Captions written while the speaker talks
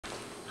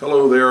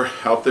Hello there,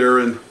 out there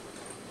in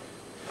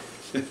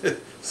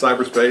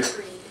cyberspace.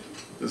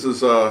 This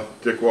is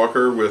Dick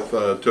Walker with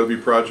Toby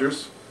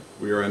Prodgers.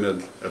 We are in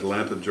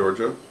Atlanta,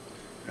 Georgia,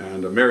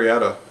 and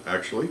Marietta,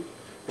 actually.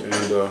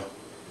 And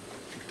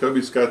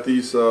Toby's got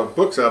these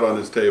books out on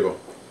his table.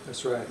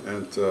 That's right.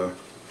 And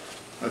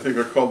I think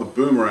they're called the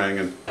Boomerang.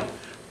 And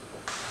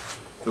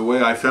the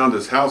way I found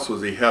his house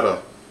was he had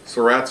a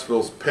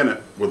Saratsville's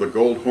pennant with a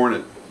gold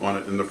hornet on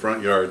it in the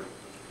front yard.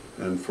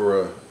 And for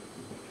a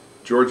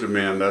Georgia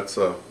man, that's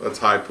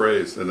high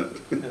praise, isn't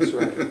it? That's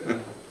right.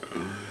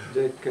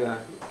 Dick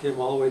came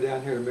all the way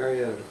down here to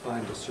Marietta to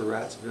find a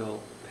Saratsville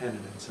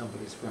pennant in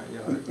somebody's front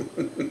yard.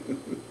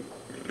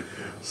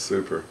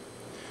 Super.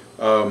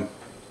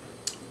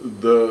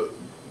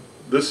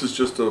 This is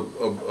just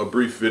a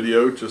brief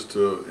video just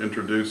to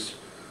introduce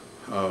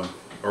our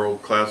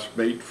old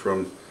classmate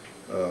from,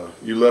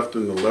 you left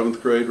in the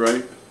 11th grade,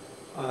 right?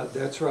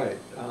 That's right.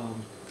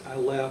 I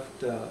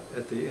left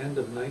at the end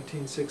of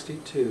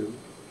 1962,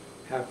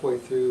 halfway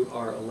through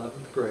our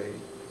 11th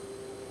grade.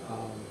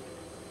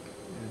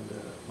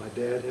 My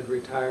dad had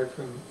retired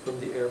from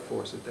the Air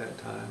Force at that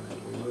time,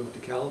 and we moved to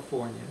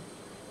California,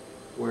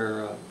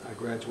 where I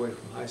graduated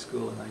from high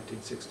school in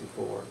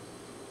 1964.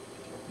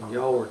 And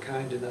y'all were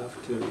kind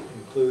enough to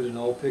include an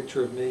old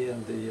picture of me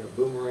in the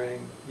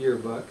Boomerang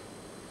yearbook.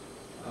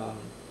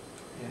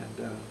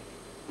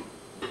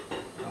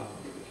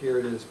 Here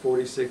it is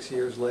 46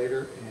 years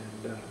later,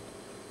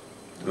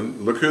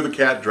 and look who the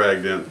cat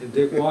dragged in. And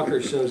Dick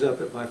Walker shows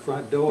up at my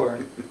front door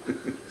and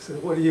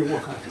said, "What do you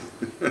want?"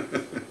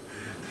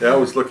 Yeah, I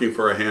was looking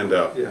for a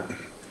handout. Yeah.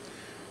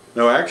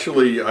 No,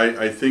 actually,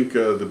 I think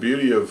the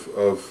beauty of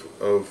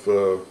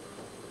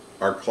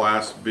our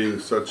class being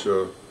such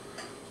a,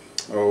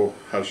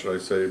 how should I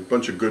say, a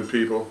bunch of good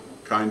people,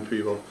 kind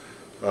people.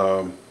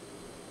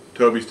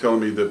 Toby's telling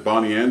me that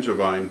Bonnie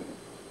Angevine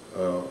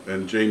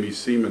and Jamie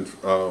Seaman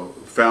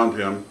found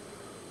him.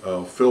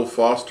 Phil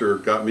Foster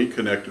got me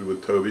connected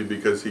with Toby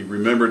because he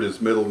remembered his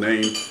middle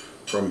name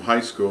from high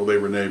school. They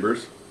were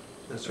neighbors.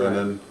 That's right. And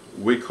then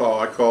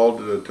I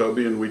called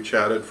Toby and we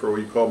chatted for a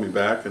week. He called me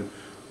back and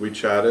we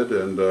chatted.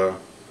 And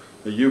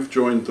you've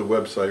joined the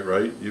website,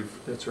 right?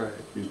 That's right.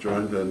 You've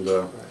joined, and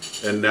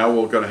right. And now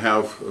we're going to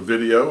have a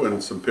video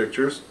and some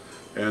pictures.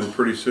 And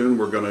pretty soon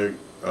we're going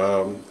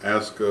to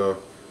ask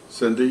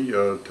Cindy,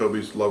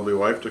 Toby's lovely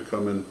wife, to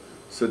come and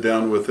sit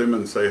down with him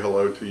and say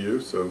hello to you,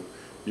 so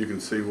you can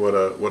see what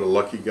a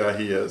lucky guy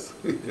he is.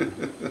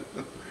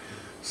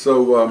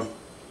 So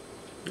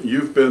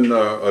you've been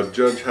a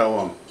judge how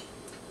long?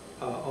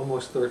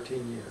 Almost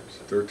 13 years.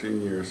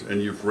 13 years.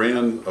 And you've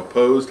ran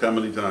opposed how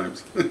many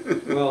times?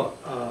 Well,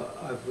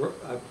 I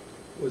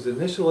was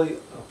initially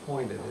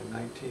appointed in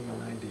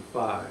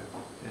 1995,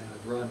 and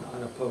I've run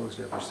unopposed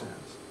ever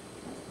since.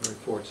 Very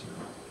fortunate.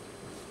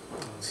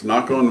 It's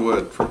knock on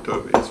wood for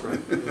Toby. That's right.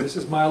 This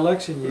is my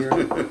election year,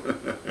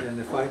 and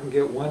if I can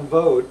get one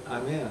vote,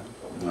 I'm in.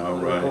 All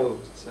right.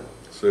 Unopposed, so.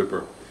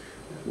 Super.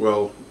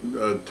 Well,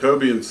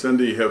 Toby and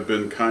Cindy have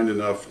been kind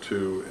enough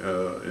to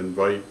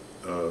invite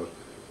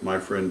my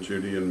friend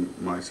Judy and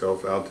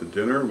myself out to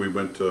dinner. We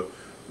went to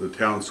the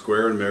town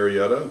square in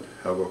Marietta,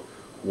 have a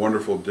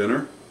wonderful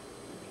dinner.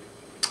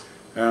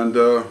 And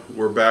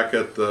we're back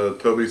at the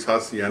Toby's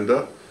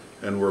Hacienda,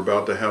 and we're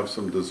about to have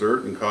some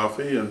dessert and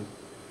coffee. And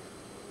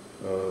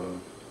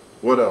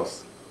what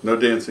else? No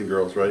dancing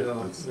girls, right?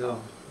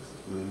 No.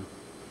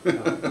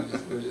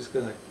 We're just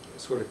going to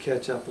sort of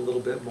catch up a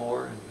little bit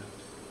more, and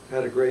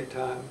had a great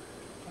time.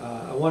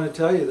 I want to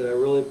tell you that I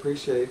really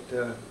appreciate,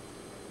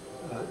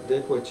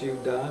 Dick, what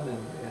you've done,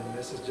 and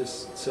this is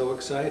just so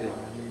exciting.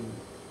 I mean,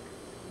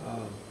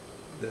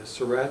 the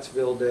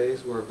Saratsville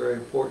days were a very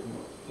important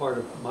part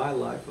of my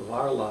life, of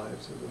our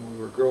lives. When we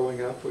were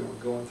growing up, we were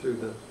going through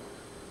the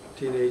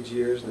teenage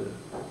years, the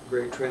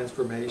great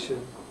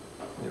transformation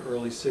in the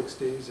early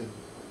 60s, and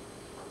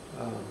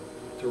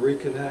to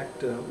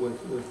reconnect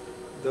with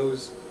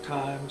those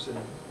times and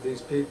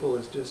these people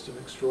is just an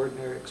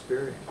extraordinary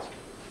experience.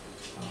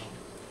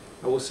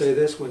 I will say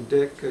this, when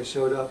Dick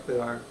showed up at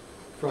our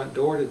front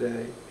door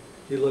today,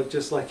 he looked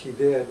just like he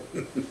did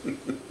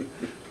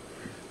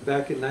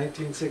back in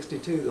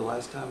 1962, the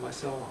last time I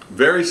saw him.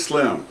 Very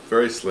slim,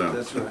 very slim.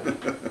 That's right.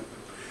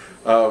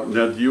 Now,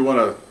 do you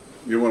want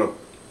to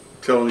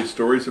tell any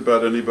stories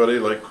about anybody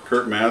like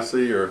Kurt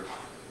Massey, or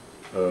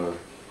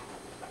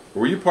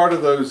were you part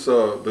of those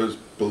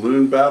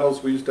balloon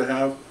battles we used to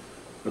have,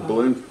 the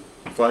balloon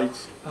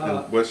fights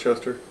in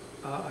Westchester?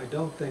 I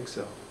don't think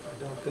so.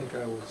 I don't think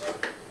I was.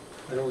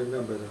 I don't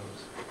remember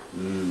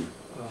those.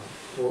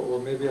 Or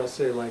maybe I'll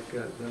say like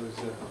those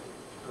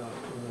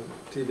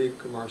TV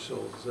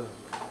commercials.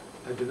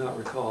 I do not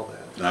recall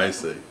that. I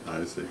see.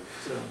 I see.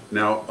 So,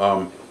 now,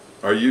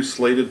 are you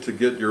slated to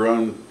get your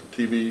own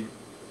TV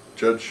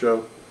judge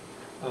show?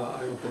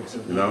 I don't think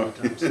so. No?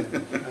 Anytime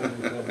soon.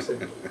 Anytime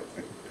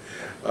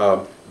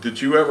soon. Did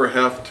you ever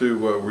have to,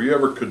 were you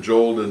ever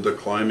cajoled into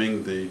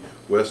climbing the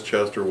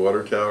Westchester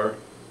Water Tower?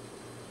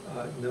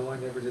 No, I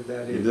never did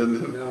that either. You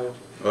didn't? No.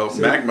 Well,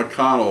 See, Mac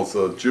McConnell's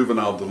a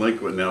juvenile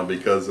delinquent now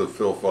because of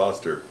Phil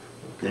Foster.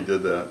 He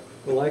did that.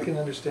 well, I can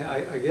understand.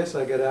 I guess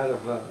I got out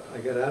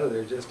of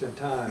there just in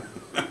time.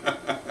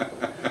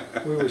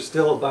 We were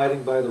still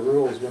abiding by the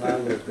rules when I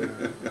lived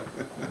there.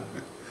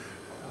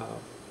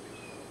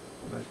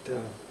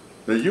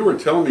 Now you were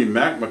telling me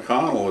Mac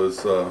McConnell is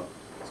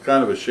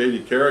kind of a shady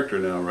character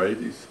now, right?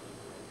 He's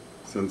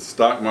in the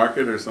stock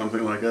market or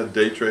something like that,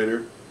 day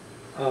trader.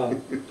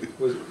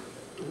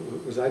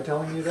 Was I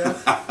telling you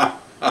that?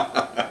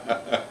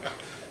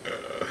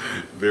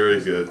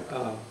 Very good.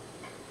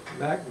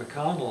 Mac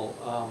McConnell,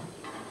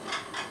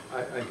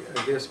 I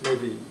guess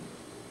maybe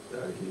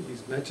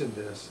he's mentioned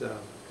this.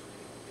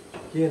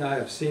 He and I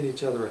have seen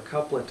each other a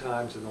couple of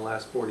times in the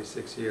last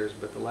 46 years,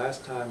 but the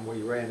last time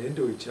we ran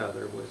into each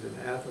other was in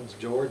Athens,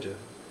 Georgia,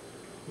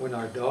 when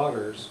our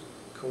daughters,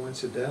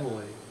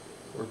 coincidentally,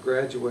 were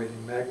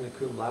graduating magna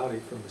cum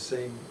laude from the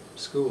same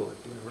school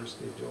at the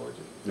University of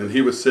Georgia. And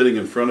he was sitting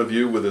in front of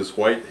you with his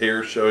white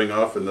hair showing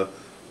off in the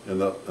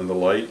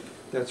light.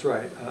 That's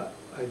right.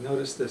 I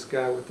noticed this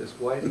guy with this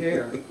white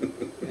hair,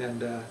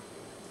 and I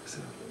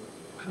said,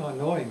 "How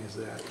annoying is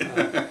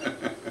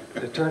that?"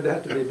 It turned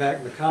out to be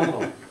Mac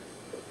McConnell,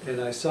 and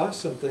I saw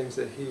some things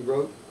that he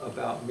wrote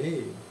about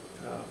me,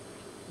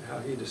 how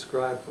he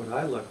described what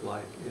I looked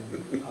like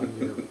on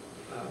your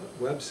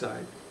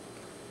website.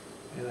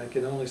 And I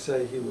can only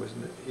say he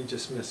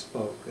just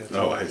misspoke. That's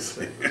all I can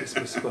say. He just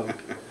misspoke.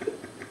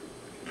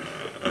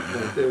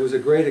 But it was a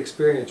great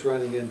experience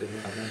running into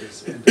him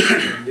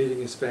and meeting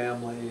his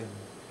family, and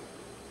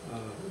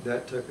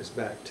that took us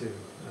back too.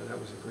 That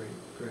was a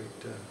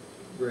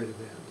great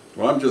event.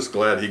 Well, I'm just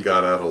glad he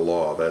got out of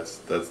law. That's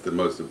the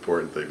most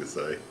important thing to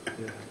say.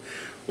 Yeah.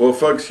 Well,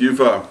 folks, you've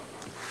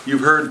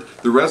heard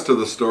the rest of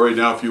the story.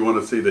 Now, if you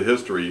want to see the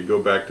history, you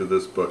go back to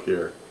this book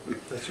here.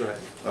 That's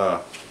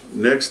right.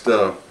 Next,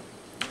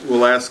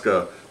 we'll ask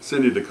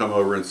Cindy to come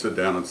over and sit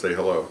down and say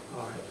hello.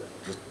 All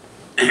right. Just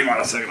hang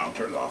on a second, I'll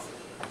turn it off.